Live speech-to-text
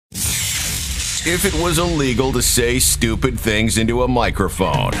if it was illegal to say stupid things into a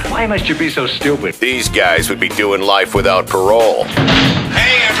microphone. Why must you be so stupid? These guys would be doing life without parole.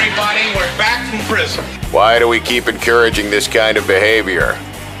 Hey, everybody, we're back from prison. Why do we keep encouraging this kind of behavior?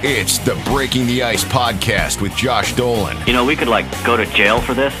 It's the Breaking the Ice podcast with Josh Dolan. You know, we could, go to jail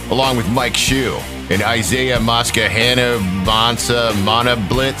for this. Along with Mike Shue and Isaiah Moskahana Mana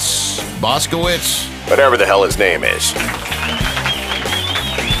Blitz Boskowitz, whatever the hell his name is.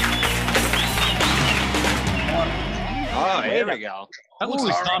 Oh, here we go. That looks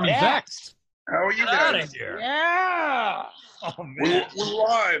like Tommy Vext. How are you Get out guys? of here. Yeah. Oh, man. We're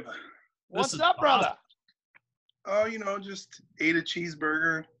live. What's up, brother? Oh, just ate a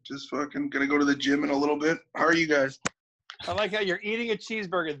cheeseburger. Just fucking gonna go to the gym in a little bit. How are you guys? I like how you're eating a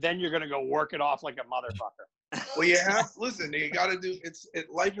cheeseburger, then you're gonna go work it off like a motherfucker. Well, you have listen. You got to do.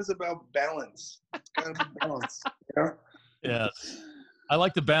 Life is about balance. It's kind of balance. Yeah. Yes. I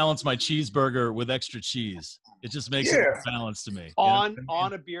like to balance my cheeseburger with extra cheese. It just makes it more balanced to me. On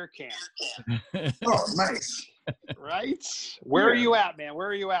a beer can. Oh, nice. Right? Where are you at, man? Where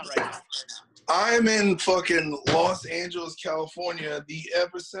are you at right now? I'm in fucking Los Angeles, California, the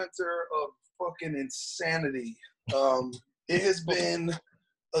epicenter of fucking insanity. It has been,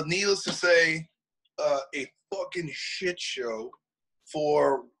 needless to say, a fucking shit show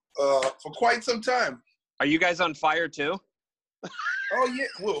for quite some time. Are you guys on fire too? Oh yeah,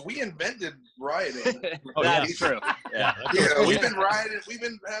 well, we invented rioting. That's true. Yeah. Yeah, we've been rioting. We've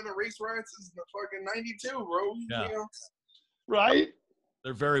been having race riots since the fucking '92, bro. Yeah. Right?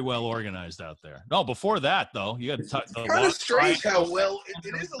 They're very well organized out there. No, before that, though, you got to talk. Kind of strange how well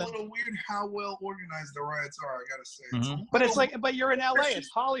it is. A little weird how well organized the riots are. I gotta say. Mhm. But it's but you're in LA. It's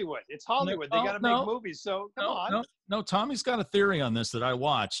Hollywood. It's Hollywood. They got to make movies. So come on. No. Tommy's got a theory on this that I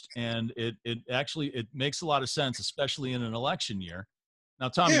watched, and it actually makes a lot of sense, especially in an election year. Now,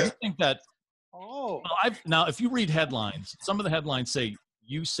 Tommy, you think that? Oh. Well, now, if you read headlines, some of the headlines say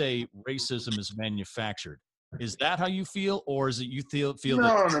racism is manufactured. Is that how you feel, or is it you feel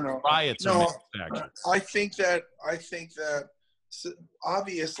that riots are manufactured? I think that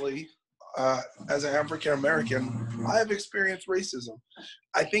obviously, as an African American, I have experienced racism.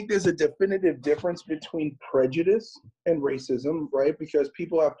 I think there's a definitive difference between prejudice and racism, right? Because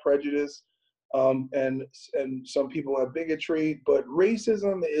people have prejudice, and some people have bigotry, but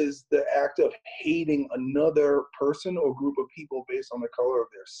racism is the act of hating another person or group of people based on the color of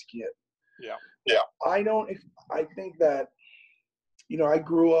their skin. Yeah. I think that, I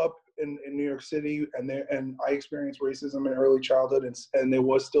grew up in New York City, and I experienced racism in early childhood, and there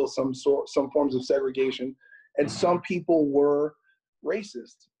was still some forms of segregation, and some people were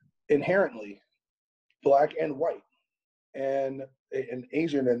racist inherently, black and white, and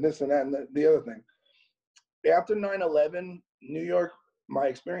Asian, and this and that and the other thing. After 9/11, New York, my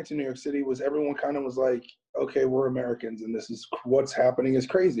experience in New York City was everyone kind of was like, okay, we're Americans, and this is what's happening is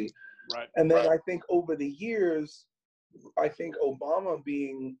crazy. Right. And then I think over the years, I think Obama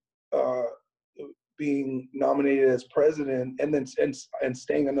being nominated as president and then and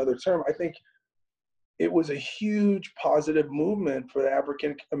staying another term, I think it was a huge positive movement for the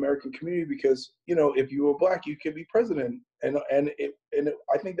African American community because if you were black, you could be president, and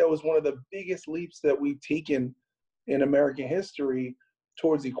I think that was one of the biggest leaps that we've taken in American history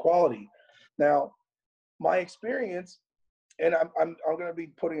towards equality. Now, my experience. And I'm going to be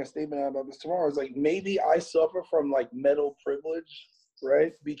putting a statement out about this tomorrow. Is like maybe I suffer from metal privilege,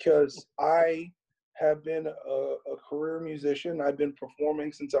 right? Because I have been a career musician. I've been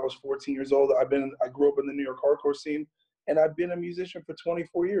performing since I was 14 years old. I grew up in the New York hardcore scene, and I've been a musician for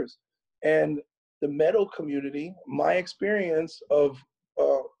 24 years. And the metal community, my experience of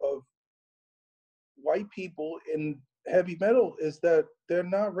white people in heavy metal is that they're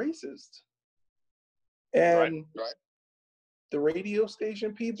not racist. And right. The radio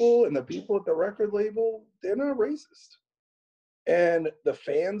station people and the people at the record label, they're not racist. And the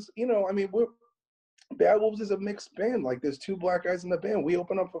fans, Bad Wolves is a mixed band. Like there's two black guys in the band. We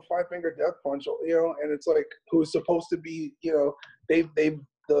open up for Five Finger Death Punch, and it's like who's supposed to be, the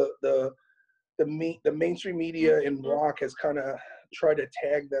mainstream media in rock has kind of tried to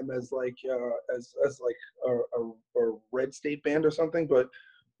tag them as a red state band or something, but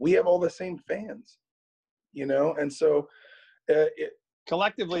we have all the same fans, and so.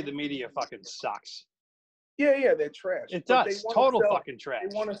 Collectively, the media fucking sucks. Yeah, they're trash. It does. Total fucking trash.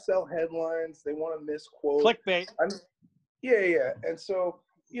 They want to sell headlines. They want to misquote. Clickbait. Yeah. And so,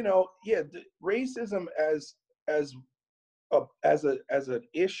 racism as an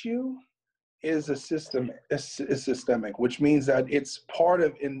issue is systemic, which means that it's part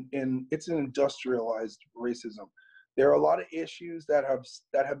of it's an industrialized racism. There are a lot of issues that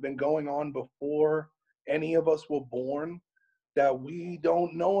have been going on before any of us were born that we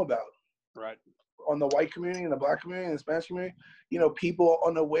don't know about. Right. On the white community and the black community and the Spanish community, you know, people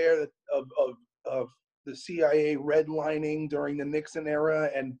unaware of the CIA redlining during the Nixon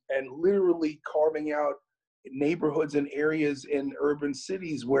era and literally carving out neighborhoods and areas in urban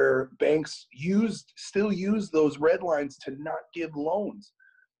cities where banks still use those red lines to not give loans.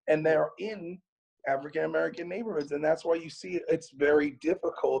 And they're in African-American neighborhoods. And that's why you see it's very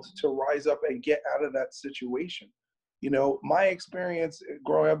difficult to rise up and get out of that situation. You know, my experience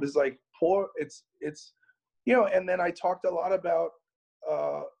growing up is like it's, you know, and then I talked a lot about,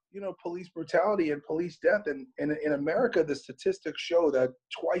 you know, police brutality and police death. And in America, the statistics show that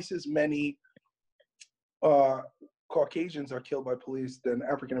twice as many Caucasians are killed by police than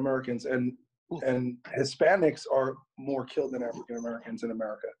African Americans, and Hispanics are more killed than African Americans in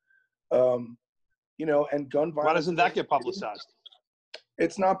America. You know, and gun violence. Why doesn't that get publicized?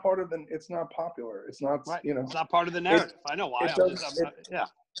 It's not part of the. It's not popular. It's not. Right. You know, it's not part of the narrative. I know why. Yeah.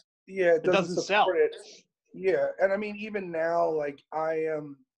 It doesn't sell. It. Yeah, and I mean, even now, like I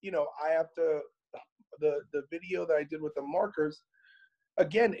am. You know, I have to. The video that I did with the markers.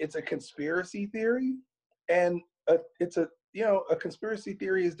 Again, it's a conspiracy theory. And it's a, you know, a conspiracy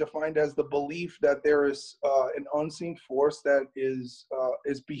theory is defined as the belief that there is an unseen force that is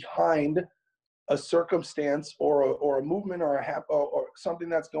behind a circumstance or a movement or something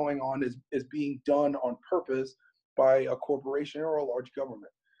that's going on is being done on purpose by a corporation or a large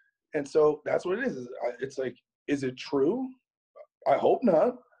government. And so that's what it is. It's like, is it true? I hope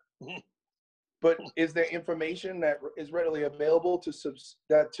not. But is there information that is readily available to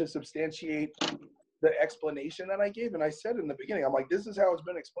substantiate the explanation that I gave? And I said in the beginning, I'm like, this is how it's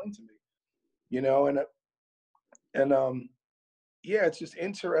been explained to me, you know, and yeah, it's just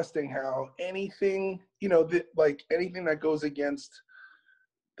interesting how anything, you know, like anything that goes against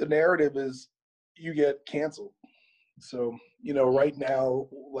the narrative is you get canceled. So, you know, right now,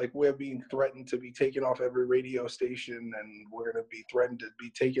 like we're being threatened to be taken off every radio station, and we're going to be threatened to be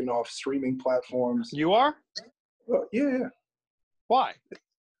taken off streaming platforms. You are? Well, yeah. Why?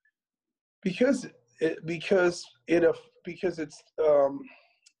 Because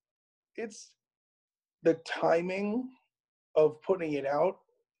it's the timing of putting it out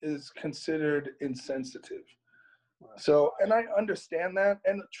is considered insensitive. So, and I understand that,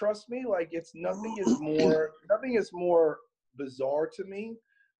 and trust me, like nothing is more bizarre to me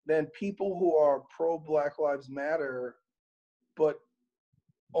than people who are pro Black Lives Matter, but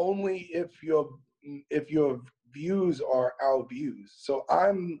only if your views are our views. So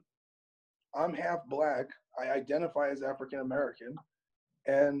I'm half Black. I identify as African American,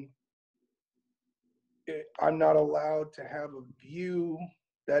 and I'm not allowed to have a view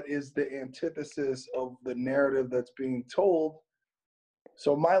that is the antithesis of the narrative that's being told.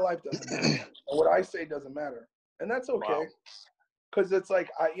 So my life doesn't matter. And what I say doesn't matter. And that's okay. Because it's like,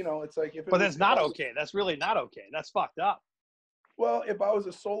 it's like if it But that's not okay. That's really not okay. That's fucked up. Well, if I was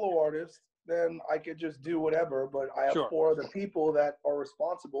a solo artist, then I could just do whatever. But I have four other people that are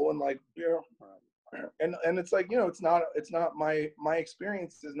responsible, and like, you know, and it's like, you know, it's not my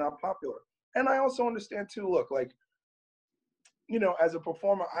experience is not popular. And I also understand too, look, like, you know, as a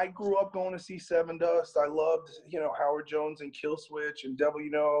performer, I grew up going to see Seven Dust. I loved, you know, Howard Jones and Killswitch and Devil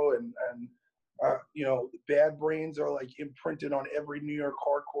You Know, and you know, Bad Brains are like imprinted on every New York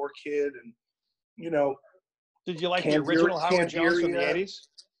hardcore kid. And, you know. Did you like the original Howard Jones from the 80s?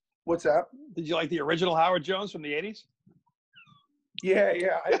 What's that? Did you like the original Howard Jones from the 80s? Yeah.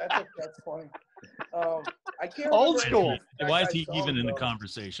 That's funny. I can't Old school. Why is he even in the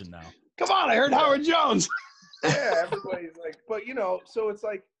conversation now? Come on, I heard Howard Jones. Yeah, everybody's like, but you know, so it's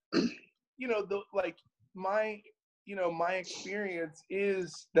like, you know, my experience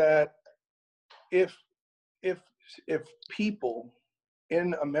is that if people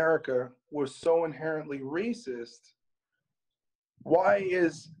in America were so inherently racist, why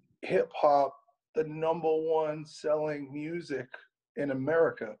is hip hop the #1 selling music in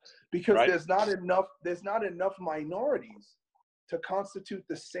America? Because there's not enough minorities to constitute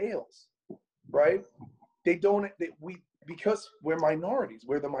the sales, right? Because we're minorities.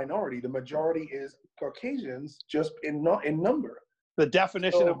 We're the minority. The majority is Caucasians, just in number. The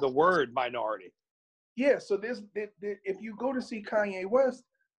definition of the word minority. Yeah. So if you go to see Kanye West,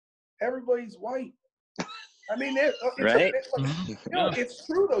 everybody's white. I mean, it's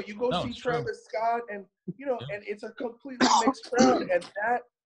true though. You go see Travis Scott, and you know, and it's a completely mixed crowd, and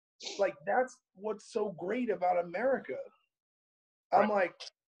that's what's so great about America. I'm like,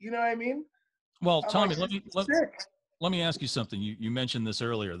 you know what I mean? Well, Tommy, let me ask you something. You mentioned this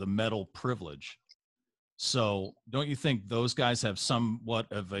earlier, the metal privilege. So don't you think those guys have somewhat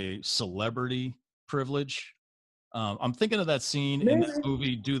of a celebrity privilege? I'm thinking of that scene in that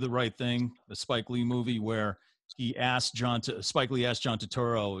movie, Do the Right Thing, the Spike Lee movie, where Spike Lee asked John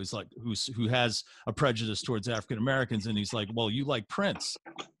Turturro, is like, who has a prejudice towards African Americans, and he's like, well, you like Prince,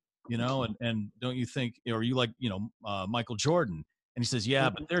 you know, and don't you think, or you like, you know, Michael Jordan? And he says,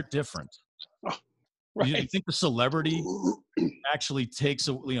 yeah, but they're different. Right. You think the celebrity actually takes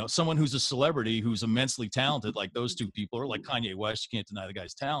someone who's a celebrity who's immensely talented, like those two people, or like Kanye West, you can't deny the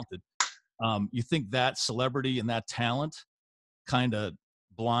guy's talented. You think that celebrity and that talent kind of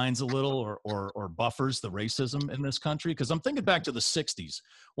blinds a little or buffers the racism in this country? Because I'm thinking back to the 60s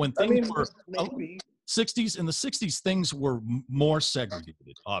when things were maybe. 60s. In the 60s, things were more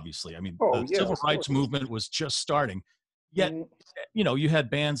segregated, obviously. I mean, the civil rights movement was just starting. Yet, you know, you had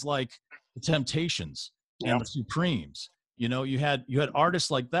bands like the Temptations and the Supremes. You know, you had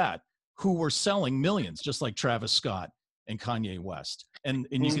artists like that who were selling millions, just like Travis Scott and Kanye West. And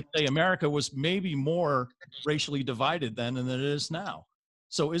you could say America was maybe more racially divided then than it is now.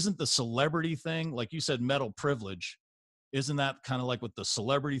 So isn't the celebrity thing, like you said, metal privilege, isn't that kind of like what the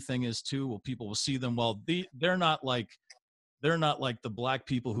celebrity thing is too? Well, people will see them. Well, they're not like the black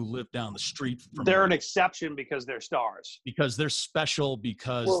people who live down the street from they're an exception because they're stars. Because they're special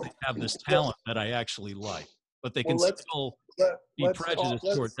because they have this talent that I actually like. But they can still be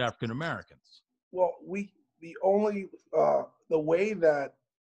prejudiced towards African Americans. Well,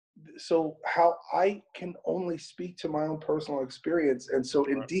 how I can only speak to my own personal experience. And so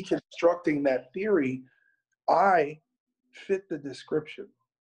in deconstructing that theory, I fit the description.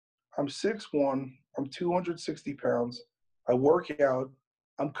 I'm 6'1", I'm 260 pounds. I work out.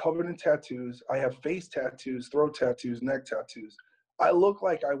 I'm covered in tattoos. I have face tattoos, throat tattoos, neck tattoos. I look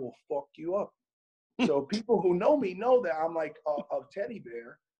like I will fuck you up. So people who know me know that I'm like a teddy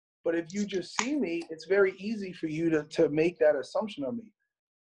bear. But if you just see me, it's very easy for you to make that assumption of me.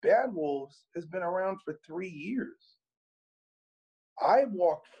 Bad Wolves has been around for 3 years. I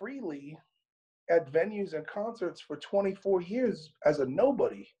walked freely at venues and concerts for 24 years as a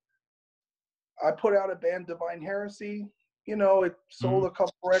nobody. I put out a band, Divine Heresy. You know, it sold a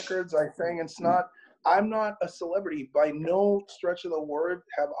couple records. I sang in Snot. I'm not a celebrity. By no stretch of the word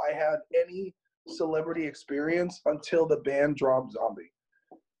have I had any celebrity experience until the band dropped Zombie.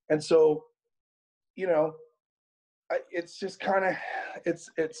 And so, you know, it's just kind of, it's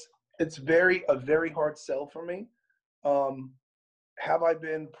a very hard sell for me. Have I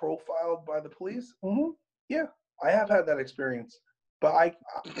been profiled by the police? Yeah, I have had that experience. But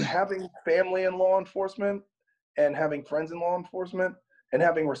having family in law enforcement and having friends in law enforcement and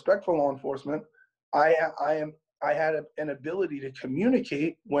having respect for law enforcement, I had an ability to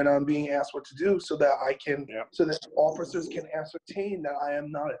communicate when I'm being asked what to do, so that so that officers can ascertain that I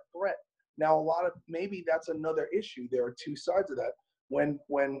am not a threat. Now, maybe that's another issue. There are two sides of that.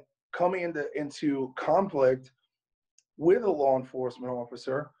 When coming into conflict with a law enforcement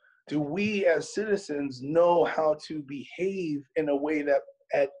officer, do we as citizens know how to behave in a way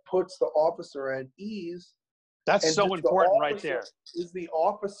that puts the officer at ease? That's so important right there. Is the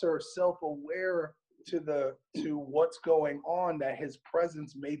officer self-aware to what's going on, that his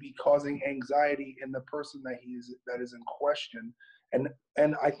presence may be causing anxiety in the person that is in question?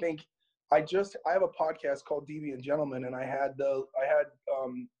 And I think I have a podcast called Deviant Gentlemen, and I had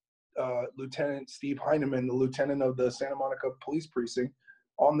Lieutenant Steve Heineman, the lieutenant of the Santa Monica Police Precinct,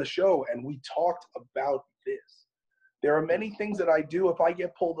 on the show, and we talked about this. There are many things that I do. If I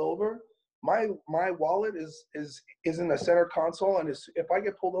get pulled over, my wallet is in the center console, and if I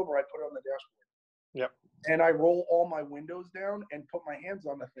get pulled over, I put it on the dashboard. Yep. And I roll all my windows down and put my hands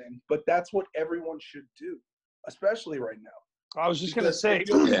on the thing. But that's what everyone should do, especially right now. I was just going to say,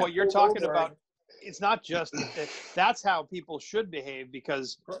 what you're talking about, it's not just that's how people should behave,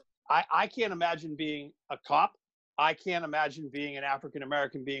 because I can't imagine being a cop. I can't imagine being an African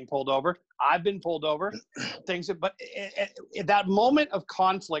American being pulled over. I've been pulled over. But that moment of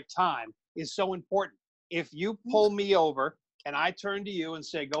conflict time is so important. If you pull me over and I turn to you and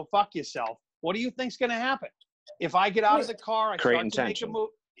say, go fuck yourself, what do you think's going to happen? If I get out of the car, I start to make a move.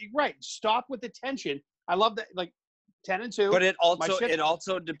 Right. Stop with the tension. I love that. Like 10 and 2. But it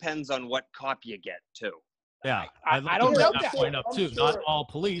also depends on what cop you get too. Yeah. I don't know that point up too. Not all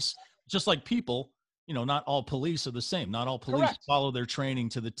police, just like people, you know, not all police are the same. Not all police follow their training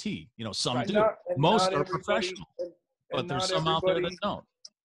to the T. You know, some do. Most are professional, but there's some out there that don't.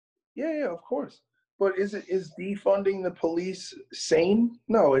 Yeah, of course. But is defunding the police sane?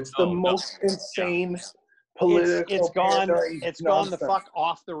 No, it's the most insane political. It's gone the fuck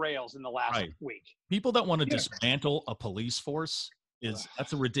off the rails in the last week. People that want to dismantle a police force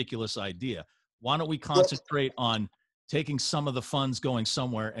that's a ridiculous idea. Why don't we concentrate on taking some of the funds going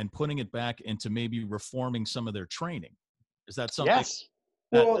somewhere and putting it back into maybe reforming some of their training? Is that something? Yes.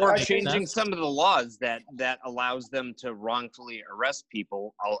 Or changing some of the laws that allows them to wrongfully arrest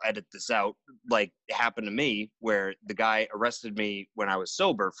people. I'll edit this out. Like it happened to me, where the guy arrested me when I was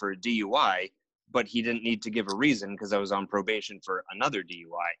sober for a DUI, but he didn't need to give a reason because I was on probation for another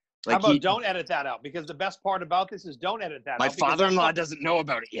DUI. How about don't edit that out? Because the best part about this is don't edit that out. My father-in-law doesn't know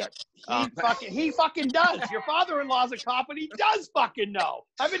about it yet. He fucking does. Your father-in-law's a cop and he does fucking know.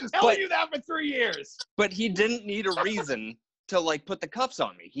 I've been telling you that for 3 years. But he didn't need a reason to like put the cuffs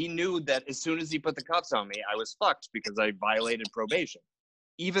on me. He knew that as soon as he put the cuffs on me, I was fucked because I violated probation.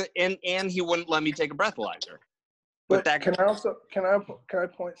 Even and he wouldn't let me take a breathalyzer. But that can I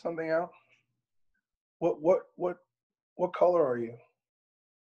point something out? What color are you?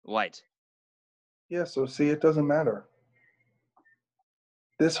 White. Yeah, so see, it doesn't matter.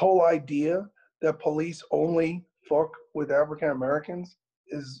 This whole idea that police only fuck with African Americans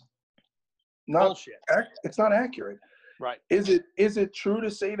is not bullshit. It's not accurate. Right. Is it true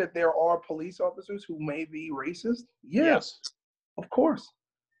to say that there are police officers who may be racist? Yes. Of course.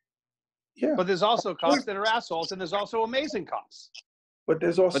 Yeah. But there's also cops that are assholes, and there's also amazing cops. But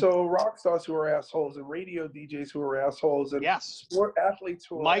there's also rock stars who are assholes, and radio DJs who are assholes, and sport athletes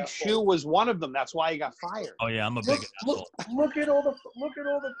who are Mike assholes. Shue was one of them. That's why he got fired. Oh yeah, I'm a big asshole. Look at all the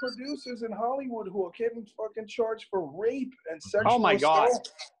producers in Hollywood who are getting fucking charged for rape and sexual Oh my God.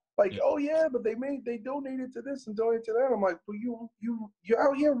 assault. Like, oh yeah, but they donated to this and donated to that. I'm like, well, you're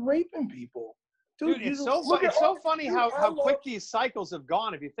out here raping people. Dude, it's so funny how quick these cycles have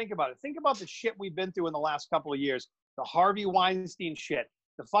gone if you think about it. Think about the shit we've been through in the last couple of years. The Harvey Weinstein shit,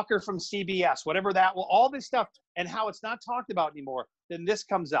 the fucker from CBS, whatever that, well, all this stuff, and how it's not talked about anymore. Then this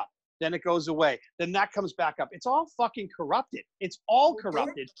comes up. Then it goes away. Then that comes back up. It's all fucking corrupted. It's all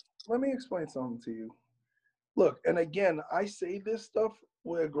corrupted. Let me explain something to you. Look, and again, I say this stuff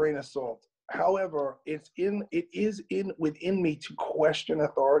with a grain of salt. However, it is within me to question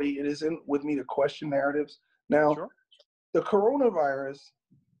authority. It is with me to question narratives. Now, the coronavirus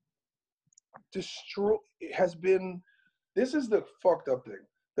this is the fucked up thing.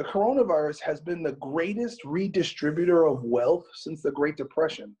 The coronavirus has been the greatest redistributor of wealth since the Great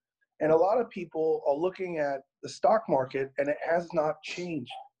Depression. And a lot of people are looking at the stock market and it has not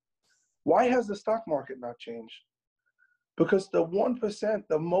changed. Why has the stock market not changed? Because the 1%,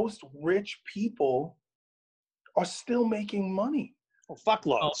 the most rich people, are still making money. Oh,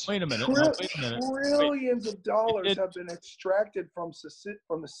 fuckloads. Oh, wait a minute. Trillions of dollars have been extracted from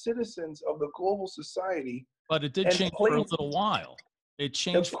the citizens of the global society. But it did change for a little while. It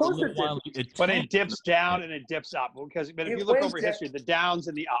changed for a little while. But it dips down and it dips up. But if you look over history, the downs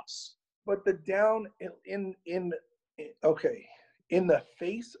and the ups. But the down in the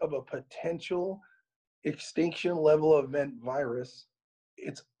face of a potential extinction level event virus,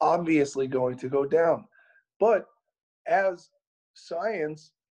 it's obviously going to go down. But as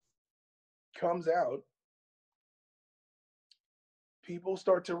science comes out, people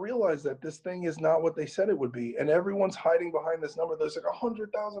start to realize that this thing is not what they said it would be, and everyone's hiding behind this number. There's like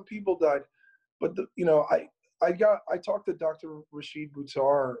 100,000 people died, but I talked to Dr. Rashid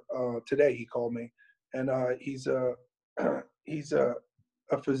Buttar today. He called me, and he's a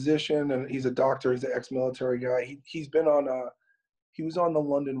physician and he's a doctor. He's an ex-military guy. He was on the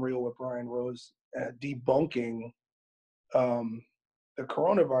London Reel with Brian Rose, debunking the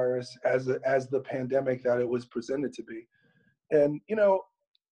coronavirus as the pandemic that it was presented to be. And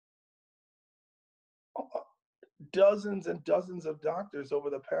dozens and dozens of doctors over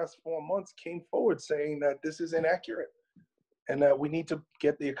the past 4 months came forward saying that this is inaccurate and that we need to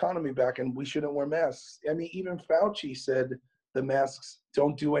get the economy back and we shouldn't wear masks. I mean, even Fauci said the masks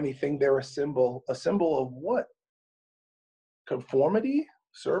don't do anything. They're a symbol of what? Conformity?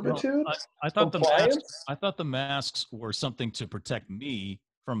 Servitude? No, I thought the masks were something to protect me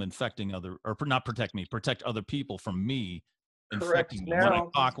from infecting protect other people from me infecting me. When I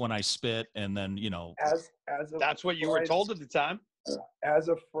talk, when I spit, and then that's what you were told at the time. As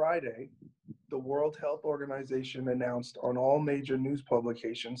of Friday, the World Health Organization announced on all major news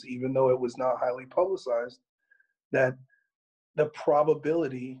publications, even though it was not highly publicized, that the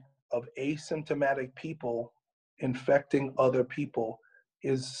probability of asymptomatic people infecting other people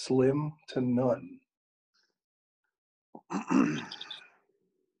is slim to none.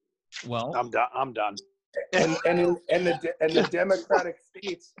 Well, I'm done. And the Democratic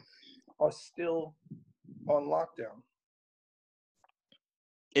states are still on lockdown.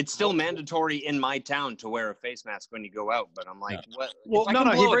 It's still mandatory in my town to wear a face mask when you go out, but I'm like, what? Well, if I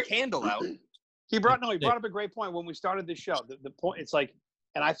can blow a candle out. He brought up a great point when we started this show. The point, it's like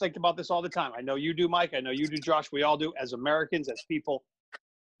and I think about this all the time. I know you do, Mike. I know you do, Josh. We all do as Americans, as people.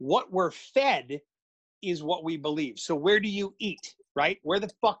 What we're fed is what we believe. So where do you eat, right? Where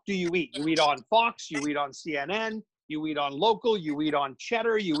the fuck do you eat? You eat on Fox, you eat on CNN, you eat on local, you eat on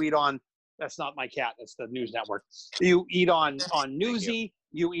Cheddar, you eat on, that's not my cat, that's the news network. You eat on Newsy,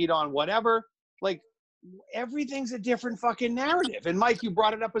 you eat on whatever. Like, everything's a different fucking narrative. And Mike, you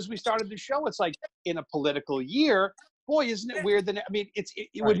brought it up as we started the show. It's like, in a political year, boy, isn't it weird that, I mean,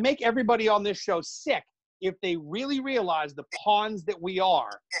 it would make everybody on this show sick if they really realize the pawns that we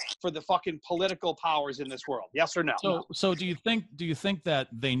are for the fucking political powers in this world. Yes or no? So do you think that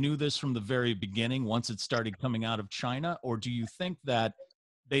they knew this from the very beginning once it started coming out of China, or do you think that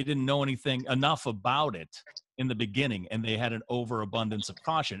they didn't know anything enough about it in the beginning and they had an overabundance of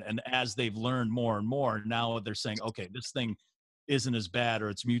caution, and as they've learned more and more, now they're saying, okay, this thing isn't as bad, or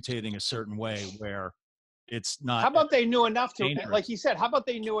it's mutating a certain way where it's not. How about they knew enough to, dangerous. like he said, how about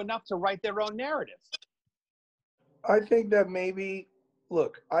they knew enough to write their own narrative? I think that maybe,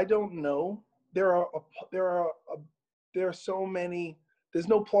 look, I don't know. There are so many. There's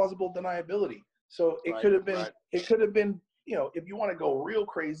no plausible deniability. So it could have been. It could have been. You know, if you want to go real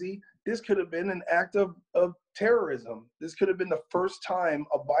crazy, this could have been an act of terrorism. This could have been the first time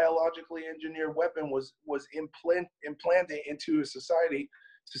a biologically engineered weapon was implanted into a society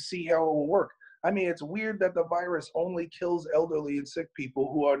to see how it will work. I mean, it's weird that the virus only kills elderly and sick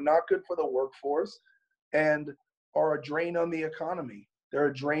people who are not good for the workforce and are a drain on the economy. They're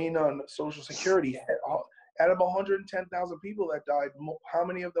a drain on Social Security. Out of 110,000 people that died, how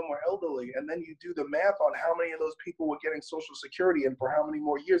many of them were elderly? And then you do the math on how many of those people were getting Social Security and for how many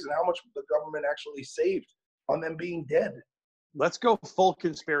more years, and how much the government actually saved on them being dead. Let's go full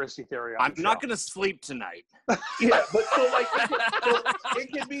conspiracy theory. I'm not going to sleep tonight. Yeah, but so like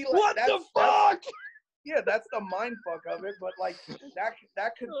it could be like, what the fuck? Yeah, that's the mind fuck of it. But like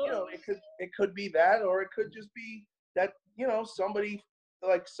that could, you know, it could be that, or it could just be that, you know, somebody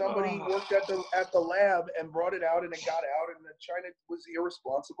worked at the lab and brought it out and it got out, and then China was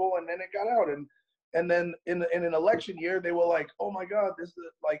irresponsible and then it got out, and then in an election year they were like, oh my God, this is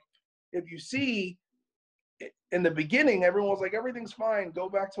like, if you see in the beginning everyone was like, everything's fine, go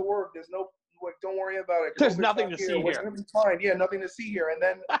back to work, there's no, like, don't worry about it, there's nothing to see here, we're gonna be fine, yeah, nothing to see here. And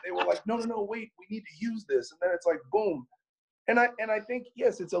then they were like, no, wait, we need to use this, and then it's like boom. And I think,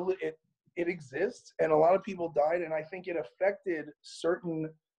 yes, it exists, and a lot of people died, and I think it affected certain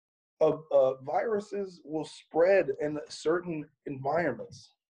viruses will spread in certain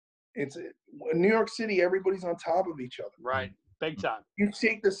environments. It's in New York City, everybody's on top of each other. Right, big time. You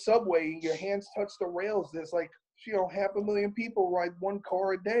take the subway, your hands touch the rails. There's like, you know, 500,000 people ride one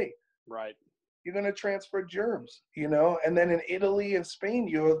car a day. Right. You're gonna transfer germs, you know. And then in Italy and Spain,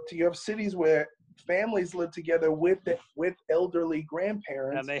 you have cities where families live together with elderly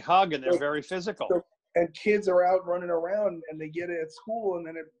grandparents, and they hug, and they're very physical. And kids are out running around, and they get it at school, and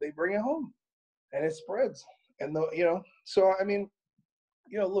then they bring it home, and it spreads. And you know, so I mean,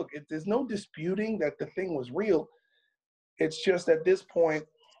 you know, look, there's no disputing that the thing was real. It's just at this point,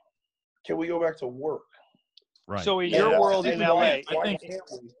 can we go back to work? Right. So in your world in LA,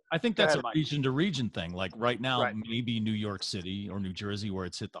 I think that's a region to region thing. Like right now, maybe New York City or New Jersey where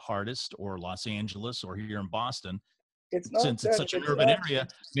it's hit the hardest, or Los Angeles, or here in Boston. Since it's such an urban area,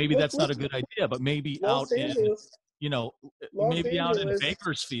 maybe that's not a good idea. But maybe out in, you know, maybe out in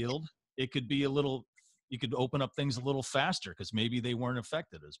Bakersfield, it could be a little, you could open up things a little faster because maybe they weren't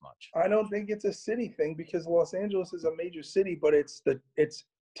affected as much. I don't think it's a city thing, because Los Angeles is a major city, but it's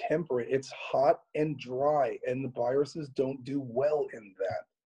temperate, it's hot and dry, and the viruses don't do well in that.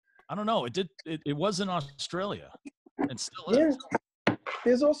 I don't know. It was in Australia, and still is. Yeah.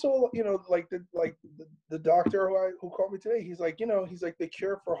 There's also, you know, like the doctor who called me today. He's like, you know, the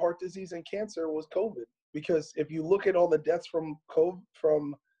cure for heart disease and cancer was COVID, because if you look at all the deaths from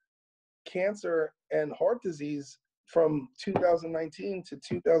cancer and heart disease from 2019 to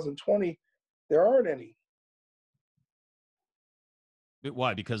 2020, there aren't any.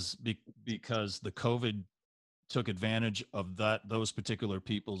 Why? Because the COVID took advantage of those particular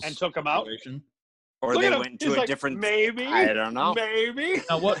people's and took them out, or they went to a different. Maybe I don't know. Maybe.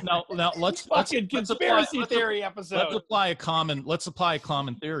 Now what? Now let's conspiracy theory episode. Let's apply a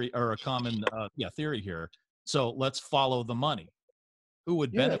common theory, or a common theory here. So let's follow the money. Who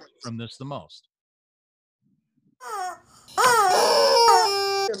would benefit from this the most?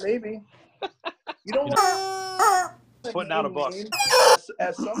 Yeah, maybe. You don't want putting out a book.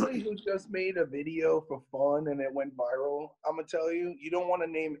 As somebody who just made a video for fun and it went viral, I'm gonna tell you, you don't want to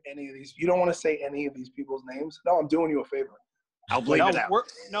name any of these. You don't want to say any of these people's names. No, I'm doing you a favor. I'll bleep it out.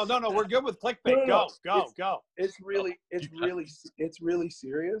 We're good with clickbait. No. Go. It's really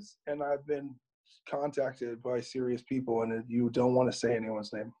serious, and I've been contacted by serious people, and you don't want to say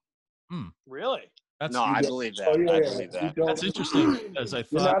anyone's name. Really? I believe that. Oh, yeah, I believe that. That's interesting, as I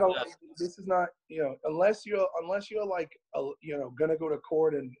thought. This is not, unless you're like, gonna go to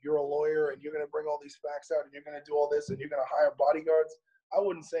court and you're a lawyer and you're gonna bring all these facts out and you're gonna do all this and you're gonna hire bodyguards. I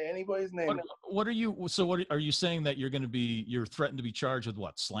wouldn't say anybody's name. What are you saying that you're threatened to be charged with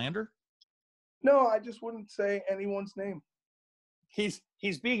what? Slander? No, I just wouldn't say anyone's name. He's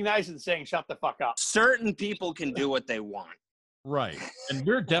being nice and saying shut the fuck up. Certain people can do what they want. Right. And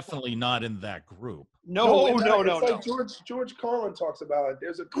we're definitely not in that group. No. Like George Carlin talks about it.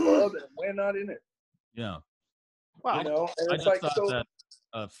 There's a club and we're not in it. Yeah. Well, and I it's just thought that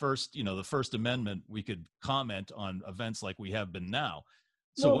the First Amendment, we could comment on events like we have been now.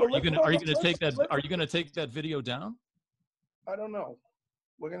 So are you going to take that video down? I don't know.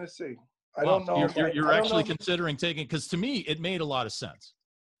 We're going to see. I don't know. You're actually considering taking, because to me, it made a lot of sense.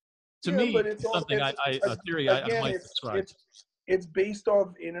 To me, it's something a theory I might subscribe to. It's based off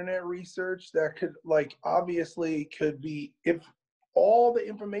internet research that obviously could be, if all the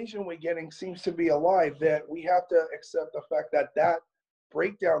information we're getting seems to be alive, that we have to accept the fact that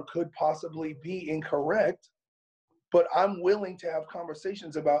breakdown could possibly be incorrect, but I'm willing to have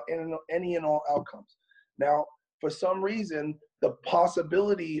conversations about any and all outcomes. Now, for some reason, the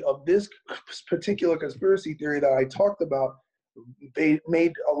possibility of this particular conspiracy theory that I talked about, they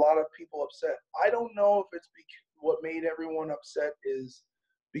made a lot of people upset. I don't know if it's what made everyone upset is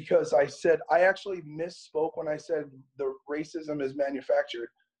because I actually misspoke when I said the racism is manufactured.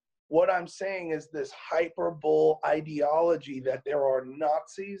 What I'm saying is this hyperbole ideology that there are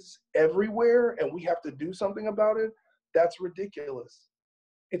Nazis everywhere and we have to do something about it. That's ridiculous.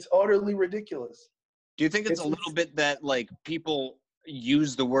 It's utterly ridiculous. Do you think it's a little bit that people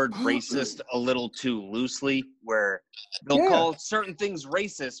use the word racist a little too loosely, where they'll call certain things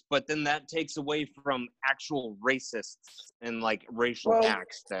racist, but then that takes away from actual racists and racial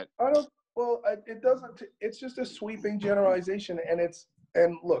acts that it doesn't. It's just a sweeping generalization,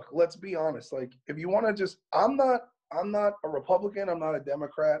 and look, let's be honest. If you want to I'm not a Republican. I'm not a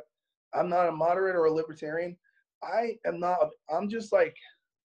Democrat. I'm not a moderate or a libertarian. I'm just like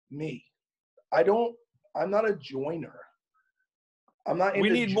me. I'm not a joiner. I'm not. We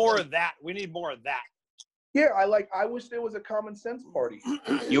need more of that. Yeah, I wish there was a common sense party.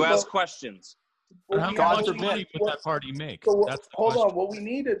 You ask questions. How much money would that party make? That's hold on. What we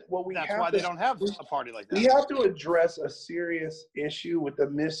needed. That's why they don't have a party like that. We have to address a serious issue with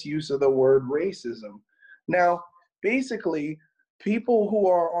the misuse of the word racism. Now, basically, people who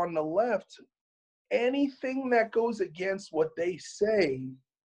are on the left, anything that goes against what they say,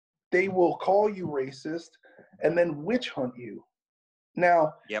 they will call you racist and then witch hunt you.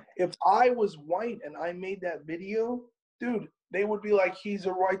 Now, if I was white and I made that video, dude, they would be like, he's a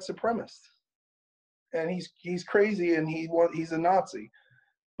white supremacist, and he's crazy, and he's a Nazi.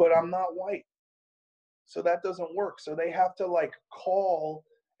 But I'm not white, so that doesn't work. So they have to call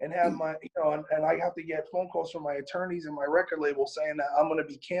and have my, and I have to get phone calls from my attorneys and my record label saying that I'm going to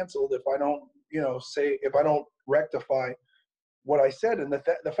be canceled if I don't, if I don't rectify what I said. And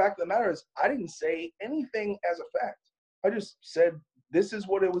the fact of the matter is, I didn't say anything as a fact. I just said, this is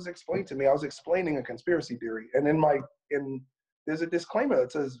what it was explained to me. I was explaining a conspiracy theory. And there's a disclaimer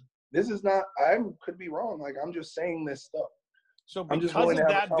that says, this is not, I could be wrong. I'm just saying this stuff. So because of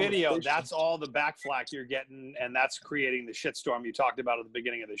that video, that's all the backflack you're getting, and that's creating the shitstorm you talked about at the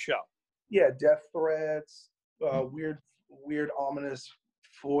beginning of the show. Yeah, death threats, weird, ominous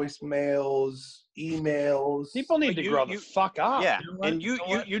voicemails, emails. People need to grow the fuck up. Yeah, and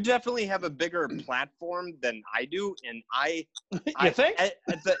you definitely have a bigger platform than I do, and I think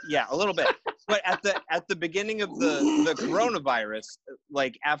a little bit. But at the beginning of the coronavirus,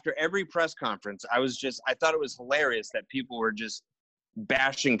 after every press conference, I thought it was hilarious that people were just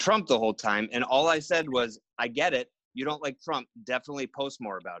bashing Trump the whole time, and all I said was, I get it. You don't like Trump, definitely post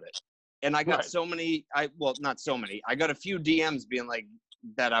more about it. And I got not so many. I got a few DMs being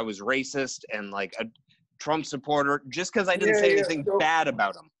that I was racist and a Trump supporter just because I didn't say anything bad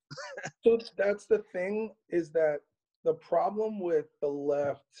about him. So that's the thing, is that the problem with the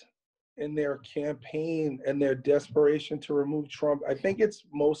left in their campaign and their desperation to remove Trump, I think it's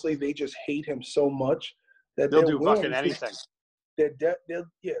mostly they just hate him so much that they'll do fucking anything.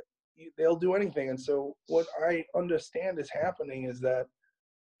 They'll do anything. And so what I understand is happening is that,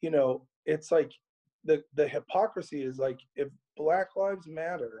 it's the hypocrisy is if Black Lives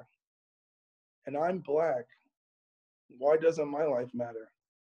Matter and I'm Black, why doesn't my life matter?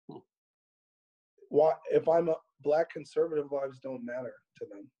 Why, if I'm Black conservative lives don't matter to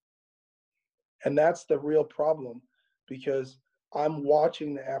them. And that's the real problem, because I'm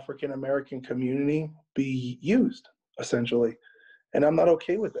watching the African American community be used, essentially. And I'm not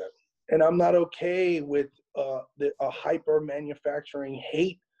okay with that. And I'm not okay with a hyper manufacturing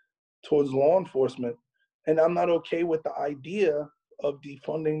hate towards law enforcement. And I'm not okay with the idea of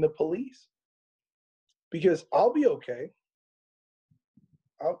defunding the police, because I'll be okay.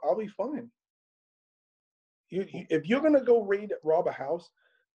 I'll be fine. If you're gonna go rob a house,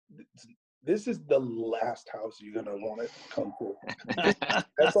 this is the last house you're gonna want to come to.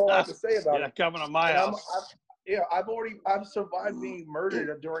 That's all I have to say about it. Coming to my house. I've survived being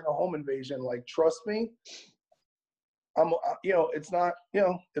murdered during a home invasion. Like, trust me. It's not,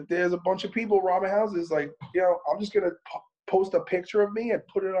 if there's a bunch of people robbing houses, like, I'm just gonna post a picture of me and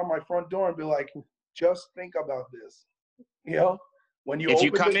put it on my front door and be like, just think about this. When if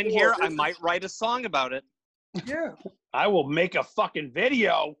you come in here, I might write a song about it. Yeah. I will make a fucking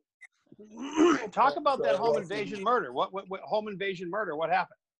video. Talk about that home invasion murder. What home invasion murder? What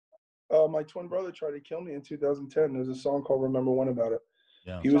happened? My twin brother tried to kill me in 2010. There's a song called "Remember When" about it.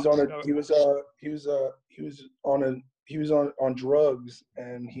 Yeah. He was on drugs,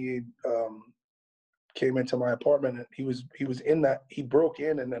 and he came into my apartment, and he was in that. He broke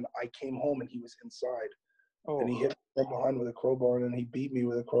in, and then I came home, and he was inside. Oh. And he hit me from behind with a crowbar, and then he beat me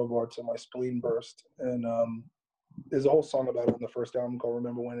with a crowbar till my spleen burst. And there's a whole song about it on the first album called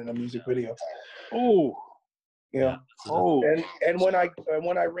 "Remember When" in a music video. Oh. Yeah. Oh. And when I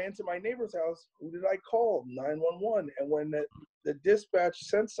ran to my neighbor's house, who did I call? 911. And when the dispatch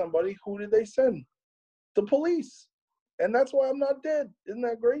sent somebody, who did they send? The police. And that's why I'm not dead. Isn't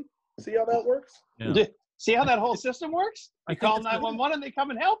that great? See how that works? Yeah. See how that whole system works? You call 911 and they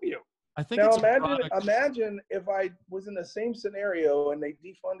come and help you. I think. Now imagine if I was in the same scenario and they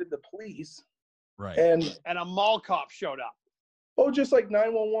defunded the police. Right. And a mall cop showed up. Oh, just like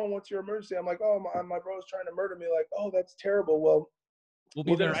 911, what's your emergency? I'm like, oh, my bro's trying to murder me. Like, oh, that's terrible. Well, we'll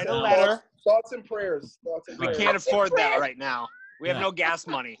be there. Write a letter. Thoughts and prayers. We can't afford that right now. We have no gas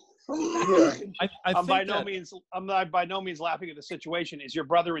money. Yeah. I'm by no means laughing at the situation. Is your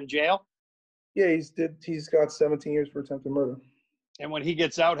brother in jail? Yeah, he's got 17 years for attempted murder. And when he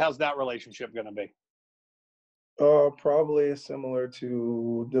gets out, how's that relationship going to be? Probably similar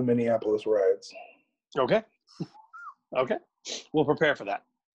to the Minneapolis riots. Okay. Okay. We'll prepare for that.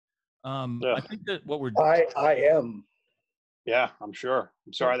 I think that what we're I am. Yeah, I'm sure.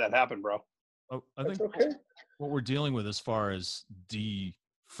 I'm sorry that happened, bro. I think what we're dealing with as far as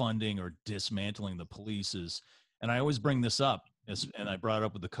defunding or dismantling the police is, and I always bring this up, and I brought it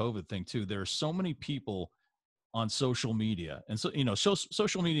up with the COVID thing too. There are so many people on social media, and so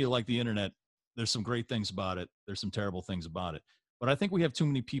social media, like the internet, there's some great things about it. There's some terrible things about it. But I think we have too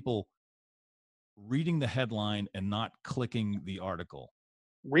many people reading the headline and not clicking the article.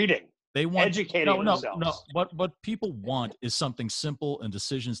 Reading. They want educating themselves. No. What people want is something simple and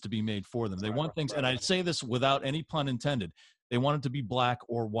decisions to be made for them. They want things, and I say this without any pun intended. They want it to be black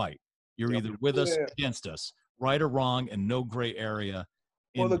or white. You're either with us or against us, right or wrong, and no gray area.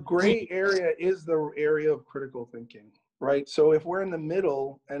 Well, the gray area is the area of critical thinking, right? So if we're in the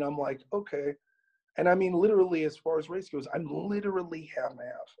middle, and I'm like, okay, and I mean literally, as far as race goes, I'm literally half and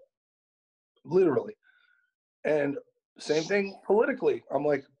half. Literally. And same thing politically. I'm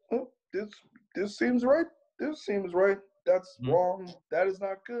like, oh, this seems right. This seems right. That's wrong. That is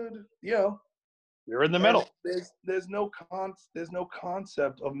not good. You're in the middle. There's no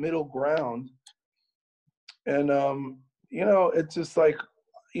concept of middle ground. And it's just like,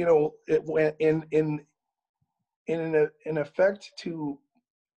 it went in effect to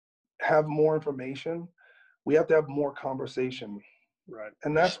have more information, we have to have more conversation. Right.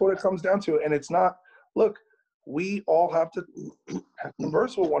 And that's what it comes down to. And it's not, look, we all have to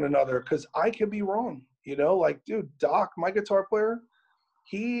converse with one another, because I could be wrong. Like, dude, Doc, my guitar player,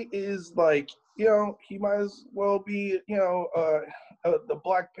 he is like, he might as well be, the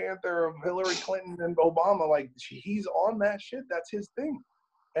Black Panther of Hillary Clinton and Obama. Like, he's on that shit. That's his thing.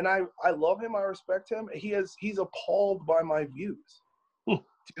 And I love him. I respect him. He's appalled by my views. Do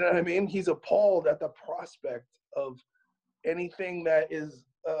you know what I mean? He's appalled at the prospect of anything that is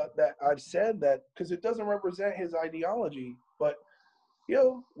that I've said, that because it doesn't represent his ideology. But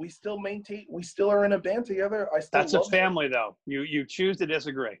we still are in a band together. That's a family, though. You choose to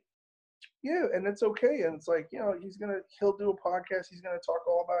disagree. Yeah, and it's okay. And it's like, he'll do a podcast. He's gonna talk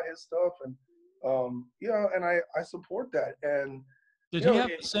all about his stuff, and and I support that. And did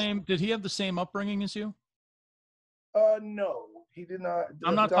he have the same upbringing as you? No, he did not.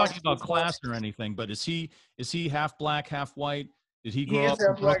 I'm not talking about class or anything, but is he half black, half white? Did he grow up in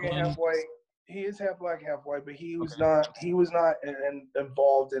Brooklyn? Half black and half white. He is half black, half white, but he was not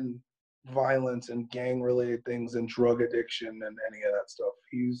involved in violence and gang-related things and drug addiction and any of that stuff.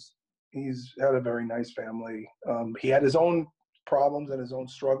 He's had a very nice family. He had his own problems and his own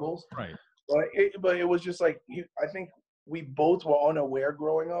struggles. Right. But it was just like I think we both were unaware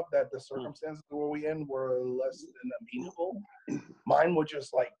growing up that the circumstances where we in were less than amenable. Mine were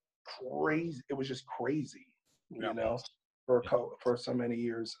just like crazy. It was just crazy, you know, for so many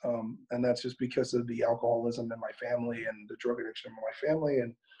years. And that's just because of the alcoholism in my family and the drug addiction in my family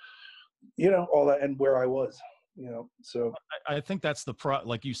and, you know, all that and where I was, you know, so. I think that's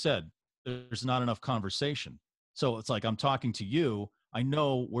like you said, there's not enough conversation. So it's like, I'm talking to you. I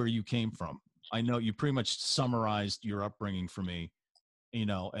know where you came from. I know you pretty much summarized your upbringing for me, you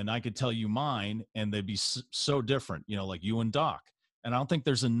know, and I could tell you mine and they'd be so different, you know, like you and Doc. And I don't think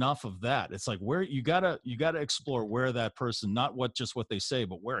there's enough of that. It's like where you gotta explore where that person, not what they say,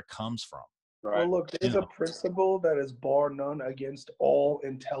 but where it comes from. Right. Well, look, there's a principle that is bar none against all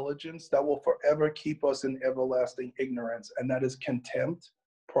intelligence that will forever keep us in everlasting ignorance, and that is contempt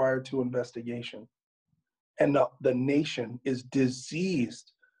prior to investigation. And the nation is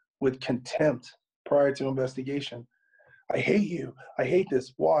diseased with contempt prior to investigation. I hate you. I hate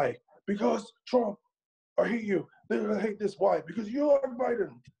this. Why? Because Trump. I hate you. I hate this. Why? Because you are Biden.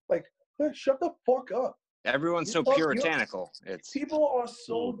 Like, shut the fuck up. Everyone's so puritanical. People are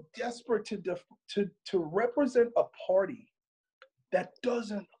so desperate to represent a party that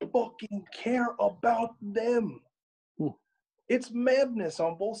doesn't fucking care about them. It's madness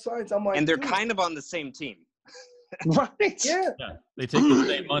on both sides. I'm like, and they're kind of on the same team. Right. Yeah. They take the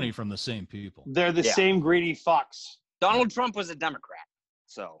same money from the same people. They're the same greedy fucks. Donald Trump was a Democrat.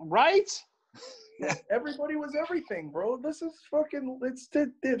 So. Right? Everybody was everything, bro. This is fucking,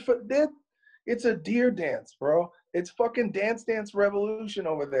 it's a deer dance, bro. It's fucking dance revolution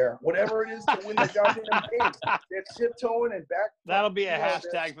over there. Whatever it is to win the goddamn game. They're tiptoeing and back. That'll be a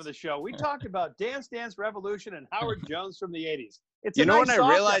hashtag for the show. We talked about Dance Revolution and Howard Jones from the 80s. It's you know when I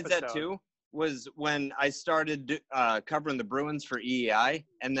realized that too? Was when I started covering the Bruins for EEI,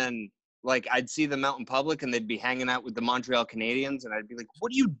 and then like I'd see them out in public and they'd be hanging out with the Montreal Canadiens, and I'd be like,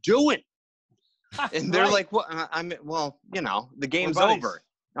 "What are you doing?" And they're like, "Well, well, you know, the game's over."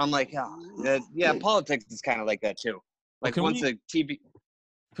 I'm like, yeah, politics is kind of like that too. Like once the TV.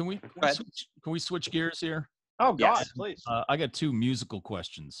 Can we switch gears here? Oh God, please. I got 2 musical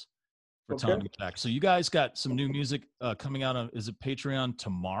questions for Tommy Beck. So you guys got some new music coming out on, is it Patreon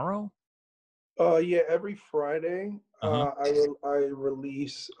tomorrow? Yeah, every Friday I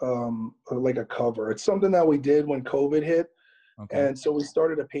release like a cover. It's something that we did when COVID hit, and so we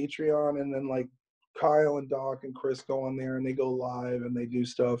started a Patreon, and then like Kyle and Doc and Chris go on there and they go live and they do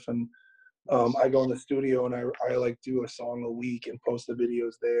stuff, and I go in the studio and I like do a song a week and post the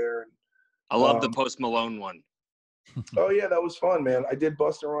videos there. And I love the Post Malone one. Oh yeah, that was fun, man. I did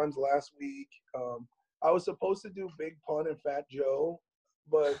Busta Rhymes last week. I was supposed to do Big Pun and Fat Joe,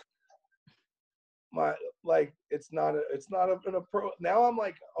 but it's not now I'm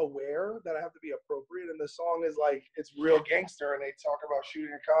like aware that I have to be appropriate, and the song is like it's real gangster and they talk about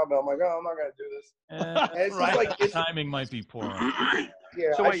shooting a cop. I'm like, oh, I'm not gonna do this. It's right. like it's, timing might be poor.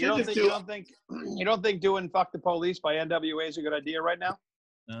 Yeah. So wait, you don't think doing "Fuck the Police" by NWA is a good idea right now?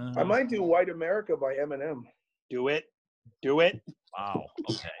 I might do "White America" by Eminem. Do it. Wow.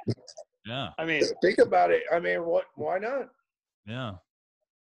 Okay. Yeah. I mean, think about it. I mean, what? Why not? Yeah.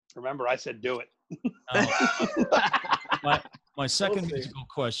 Remember, I said do it. My second musical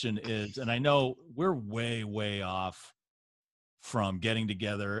question is, and I know we're way off from getting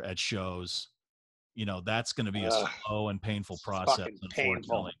together at shows. You know, that's going to be a slow and painful process,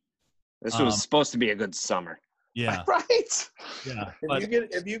 unfortunately. This was supposed to be a good summer. Yeah. Right. Yeah.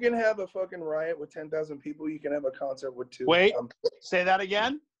 If you can have a fucking riot with 10,000 people, you can have a concert with 2. Wait, say that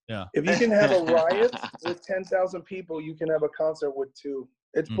again? Yeah. If you can have a riot with 10,000 people, you can have a concert with 2.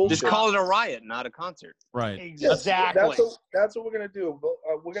 It's bullshit. Just call it a riot, not a concert. Right. Exactly. That's what we're gonna do.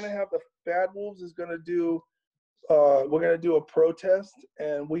 We're gonna have the Bad Wolves is gonna do. We're gonna do a protest,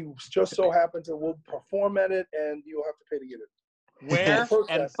 and we just so happen to we'll perform at it, and you'll have to pay to get it. Where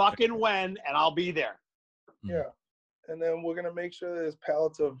and fucking when, and I'll be there. Yeah, and then we're gonna make sure there's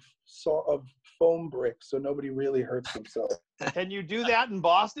pallets of foam bricks, so nobody really hurts themselves. Can you do that in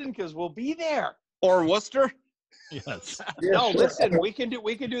Boston? Because we'll be there. Or Worcester. Yes. Listen, we can do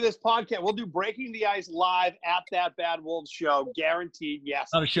this podcast. We'll do Breaking the Ice live at that Bad Wolves show, guaranteed. Yes.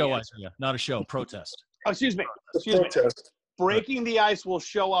 Not a show, idea. Not a show. Protest. Oh, excuse me. Breaking the Ice will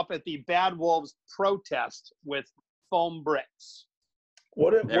show up at the Bad Wolves protest with foam bricks.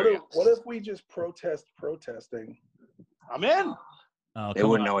 What if we just protesting? I'm in. Oh, They come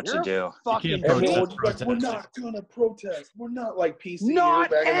wouldn't on. know what to do. Fucking Protest, Everyone was like, we're protest. not gonna protest. We're not like PC. not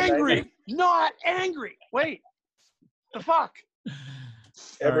back in the 90s. angry. Not angry. Wait. The fuck?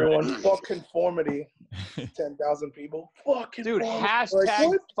 Everyone, fuck conformity. 10,000 people. Fuck Dude, conformity. hashtag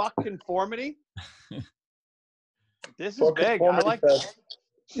what? fuck conformity. This is Fuck big. I conformity like fest.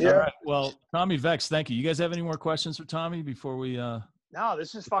 Yeah. All right. Well, Tommy Vex, thank you. You guys have any more questions for Tommy before we No,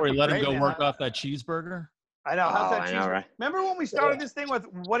 this is before we fucking let him great, go man. work off that cheeseburger? I know. How's Oh, that I cheeseburger? know, right? Remember when we started this thing with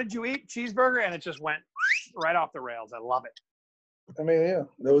what did you eat? Cheeseburger, and it just went right off the rails. I love it. I mean, yeah.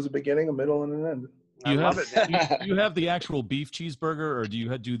 There was a beginning, a middle, and an end. I love it, man. Do you have the actual beef cheeseburger, or do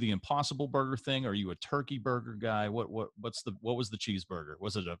you do the Impossible Burger thing? Are you a turkey burger guy? What was the cheeseburger?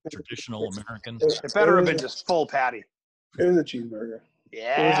 Was it a traditional American? It better have been just full patty. It was a cheeseburger.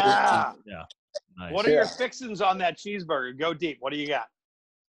 Yeah. Yeah. Nice. What are your fixins on that cheeseburger? Go deep. What do you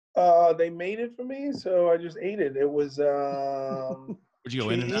got? They made it for me, so I just ate it. It was Would you go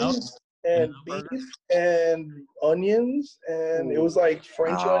in and out? cheese and In-N-Out beef and onions, and it was like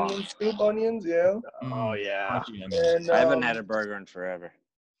French Oh. onions, scoop onions, yeah. Oh yeah. Crunchy, I mean. And I haven't had a burger in forever.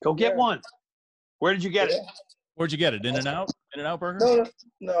 Go get Yeah. one. Where did you get it? Where'd you get it? In and Out? In and Out Burger?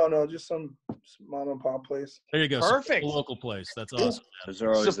 No, just some mom and pop place. There you go. Support Perfect. the local place. That's awesome. Man. Those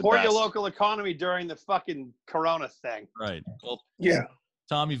are always Support the your best. local economy during the fucking Corona thing. Right. Well, Yeah.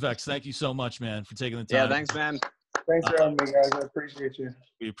 Tommy Vex, thank you so much, man, for taking the Yeah, time. thanks, man. Thanks for having me, guys. I appreciate you.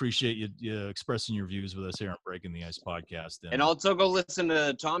 We appreciate you expressing your views with us here on Breaking the Ice podcast. And also go listen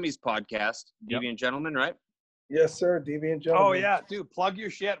to Tommy's podcast, Yep. Deviant Gentleman, right? Yes, sir. Deviant Gentleman. Oh yeah, dude, plug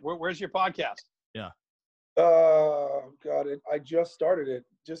your shit. Where's your podcast? Got it. I just started it.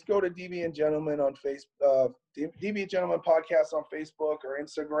 Just go to Deviant Gentleman on Facebook, Deviant Gentleman podcast on Facebook or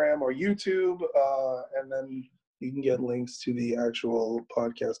Instagram or YouTube, and then you can get links to the actual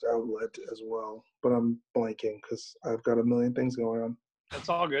podcast outlet as well. But I'm blanking because I've got a million things going on. That's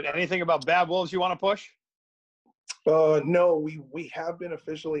all good. Anything about Bad Wolves you want to push? No, we have been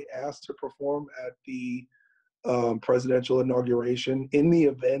officially asked to perform at the presidential inauguration in the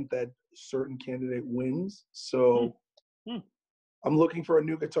event that certain candidate wins. So I'm looking for a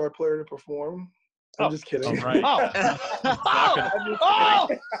new guitar player to perform. I'm just kidding. All right. Oh,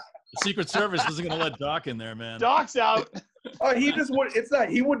 The Secret Service isn't going to let Doc in there, man. Doc's out. He just would. It's not.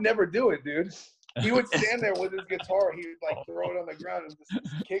 He would never do it, dude. He would stand there with his guitar. He would like throw it on the ground and just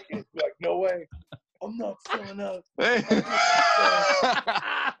kick it. Be like, no way. I'm not selling out.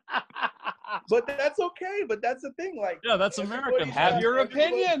 But that's okay. But that's the thing. Like, Yeah, that's American. Have your everybody-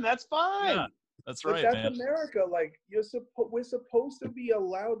 opinion. That's fine. Yeah, that's But right, that's man. America. Like, we're supposed to be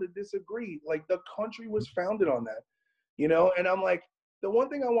allowed to disagree. Like, the country was founded on that, you know. And I'm like, the one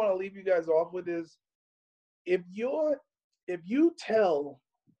thing I want to leave you guys off with is, if you tell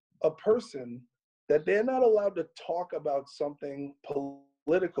a person that they're not allowed to talk about something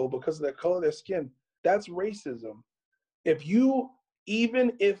political because of the color of their skin, that's racism.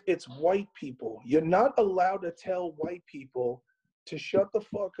 Even if it's white people, you're not allowed to tell white people to shut the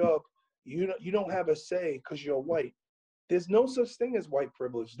fuck up. You don't have a say because you're white. There's no such thing as white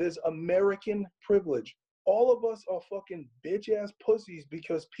privilege. There's American privilege. All of us are fucking bitch ass pussies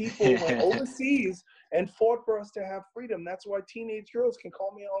because people went overseas and fought for us to have freedom. That's why teenage girls can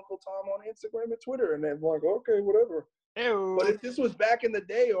call me Uncle Tom on Instagram and Twitter, and they're like, okay, whatever. Ew. But if this was back in the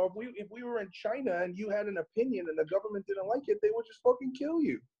day, or if we were in China and you had an opinion and the government didn't like it, they would just fucking kill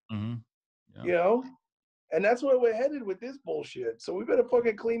you. Mm-hmm. Yeah. You know? And that's where we're headed with this bullshit. So we better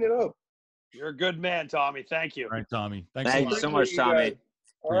fucking clean it up. You're a good man, Tommy. Thank you. All right, Tommy. Thanks Thank a you lot. so much, Tommy.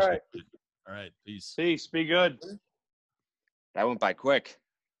 All right. Appreciate it. All right, peace. Peace. Be good. That went by quick.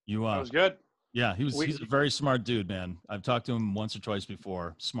 You That was good. Yeah, he's a very smart dude, man. I've talked to him once or twice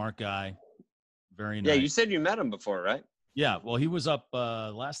before. Smart guy. Very nice. Yeah, you said you met him before, right? Yeah, well, he was up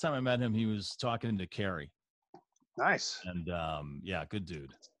last time I met him. He was talking to Carrie, Nice. and yeah, good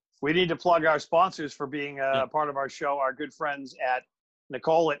dude. We need to plug our sponsors for being part of our show. Our good friends at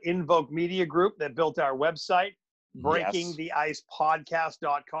Nicole at Invoke Media Group that built our website,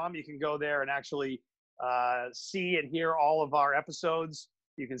 breakingtheicepodcast.com. You can go there and actually see and hear all of our episodes.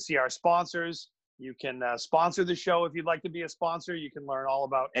 You can see our sponsors. You can sponsor the show if you'd like to be a sponsor. You can learn all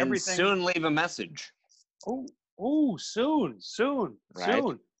about And everything. soon leave a message. Soon.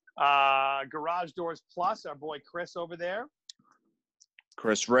 Right. Garage Doors Plus, our boy Chris over there.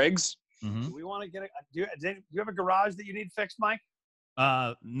 Chris Riggs. Mm-hmm. Do we want to get do you have a garage that you need fixed, Mike?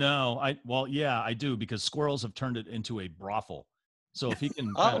 No, I do, because squirrels have turned it into a brothel. So if he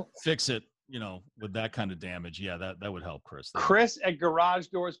can kind of fix it, with that kind of damage, yeah, that would help, Chris. Chris at Garage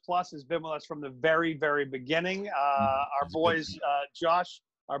Doors Plus has been with us from the very, very beginning. Our boys, Josh,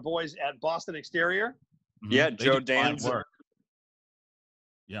 our boys at Boston Exterior. Mm-hmm. Yeah, They Joe do fine Dan's. work.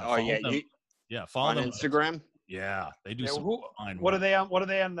 Yeah. Oh yeah, them. Yeah. Follow on them Instagram. Yeah, they do Yeah, some fine what work. are they on? What are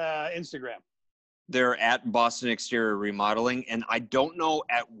they on Instagram? They're at Boston Exterior Remodeling, and I don't know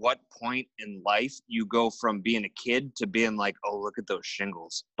at what point in life you go from being a kid to being like, oh, look at those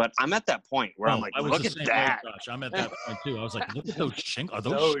shingles. But I'm at that point where I'm like, I was look the at same that. way, Josh. I'm at that point too. I was like, look at those shingles. Are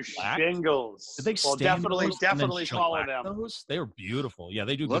Those shellac? shingles. Did they Well, stain those and then definitely follow shellac them. those? They were beautiful. Yeah,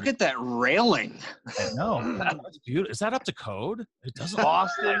 they do. Look good at that railing. I know. That's beautiful. Is that up to code? It doesn't.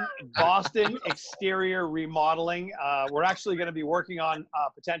 Boston Exterior Remodeling. We're actually going to be working on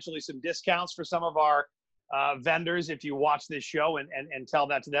potentially some discounts for some of our vendors if you watch this show and tell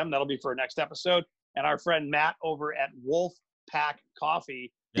that to them. That'll be for our next episode. And our friend Matt over at Wolf Pack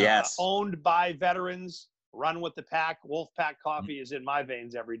Coffee, Yes. owned by veterans, run with the pack. Wolf Pack Coffee is in my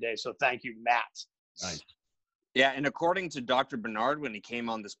veins every day. So thank you, Matt. Nice. Yeah, and according to Dr. Bernard, when he came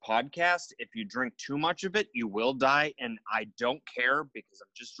on this podcast, if you drink too much of it, you will die. And I don't care because I'm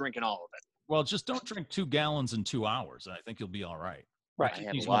just drinking all of it. Well, just don't drink 2 gallons in 2 hours. And I think you'll be all right. Right. I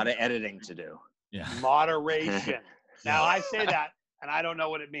have a lot of editing to do. Yeah. Moderation. Now, I say that, and I don't know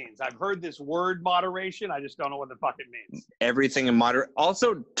what it means. I've heard this word moderation. I just don't know what the fuck it means. Everything in moderate.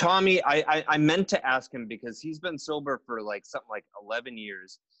 Also, Tommy, I meant to ask him because he's been sober for like something like 11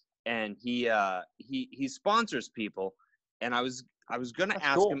 years, and he sponsors people, and I was gonna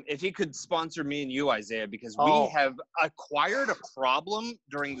ask him if he could sponsor me and you, Isaiah, because we have acquired a problem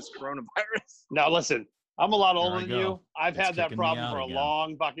during this coronavirus. Now, listen. I'm a lot older than go. you. I've It's had that kicking me problem out for a again.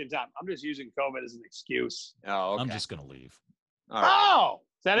 long fucking time. I'm just using COVID as an excuse. Oh, okay. I'm just going to leave. All right. Oh,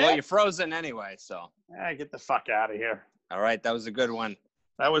 is that Well, it? you're frozen anyway, so. Get the fuck out of here. All right, that was a good one.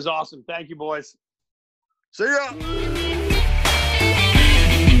 That was awesome. Thank you, boys. See ya.